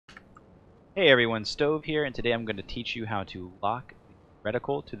Hey everyone, Stove here, and today I'm going to teach you how to lock the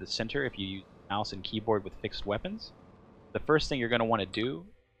reticle to the center if you use mouse and keyboard with fixed weapons. The first thing you're going to want to do,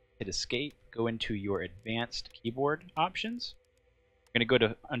 hit escape, go into your advanced keyboard options. You're going to go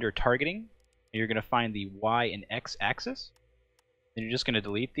to under targeting, and you're going to find the Y and X axis. Then you're just going to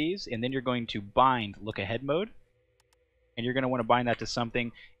delete these, and then you're going to bind look ahead mode, and you're going to want to bind that to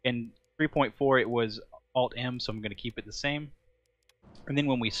something. In 3.4 it was Alt M, so I'm going to keep it the same. And then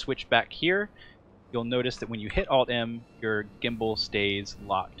when we switch back here, you'll notice that when you hit Alt M, your gimbal stays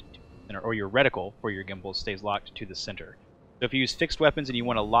locked to the center, or your reticle for your gimbal stays locked to the center. So if you use fixed weapons and you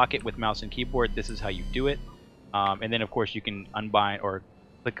want to lock it with mouse and keyboard, this is how you do it. And then of course you can unbind or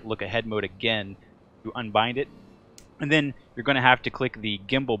click look ahead mode again to unbind it. And then you're going to have to click the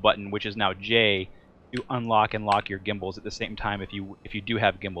gimbal button, which is now J, to unlock and lock your gimbals at the same time if you do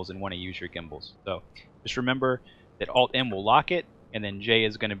have gimbals and want to use your gimbals. So just remember that Alt M will lock it, and then J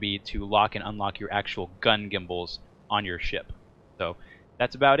is going to be to lock and unlock your actual gun gimbals on your ship. So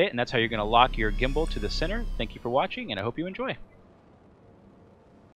that's about it, and that's how you're going to lock your gimbal to the center. Thank you for watching, and I hope you enjoy.